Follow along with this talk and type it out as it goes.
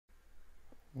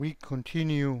we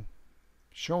continue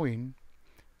showing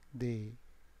the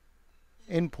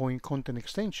endpoint content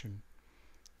extension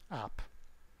app.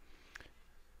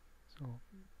 So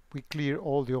we clear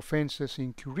all the offenses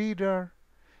in QReader.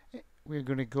 We're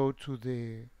going to go to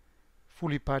the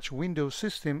fully patched Windows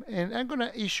system, and I'm going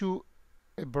to issue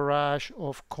a barrage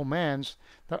of commands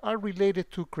that are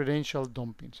related to credential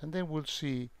dumpings, and then we'll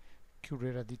see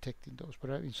QReader detecting those.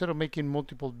 But instead of making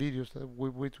multiple videos that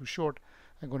were way too short,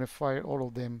 I'm going to fire all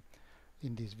of them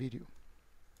in this video.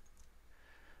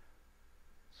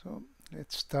 So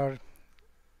let's start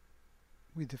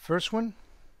with the first one.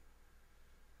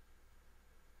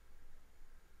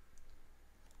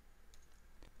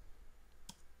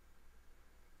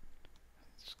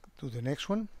 Let's do the next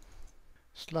one.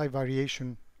 Slight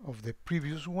variation of the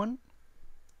previous one.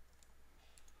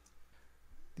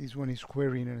 This one is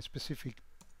querying a specific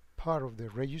part of the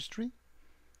registry.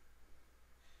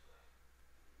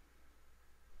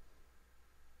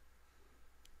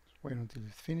 Let's wait until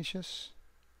it finishes.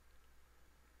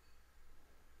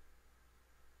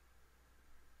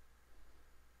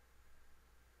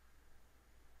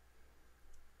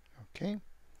 Okay.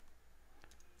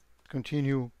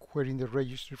 Continue querying the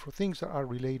registry for things that are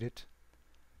related.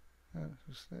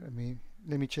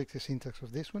 Let me check the syntax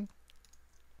of this one.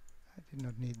 I did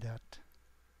not need that.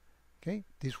 Okay,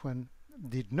 this one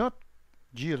did not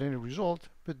yield any result,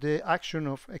 but the action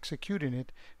of executing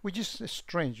it, which is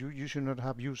strange, you should not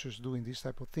have users doing these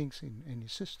type of things in any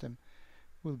system,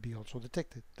 will be also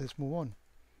detected. Let's move on.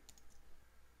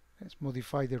 Let's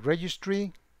modify the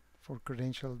registry for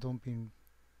credential dumping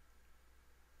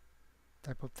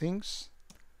type of things.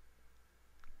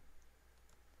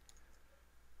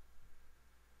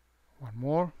 One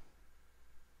more.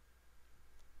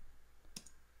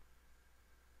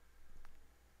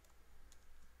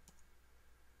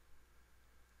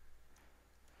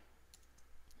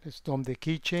 Let's dump the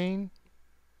keychain.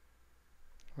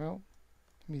 Well,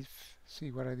 let me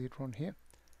see what I did wrong here.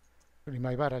 Really,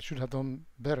 my bad. I should have done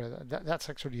better. That's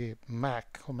actually a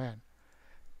Mac command,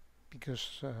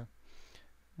 because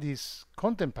this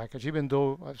content package, even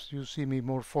though as you see me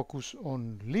more focused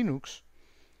on Linux,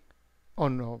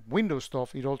 on Windows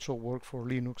stuff, it also works for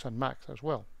Linux and Mac as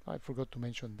well. I forgot to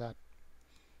mention that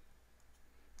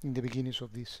in the beginning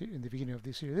of this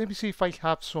series. Let me see if I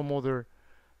have some other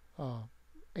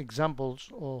examples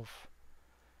of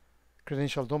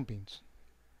credential dumpings.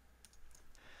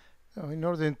 Now, in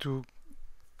order to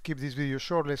keep this video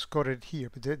short, let's cut it here.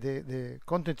 But the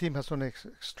content team has done an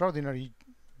extraordinary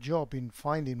job in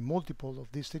finding multiple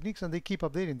of these techniques, and they keep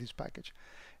updating this package.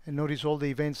 And notice all the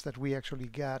events that we actually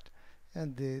got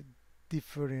and the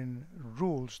different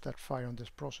rules that fire on this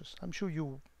process. I'm sure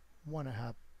you want to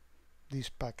have this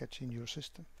package in your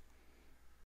system.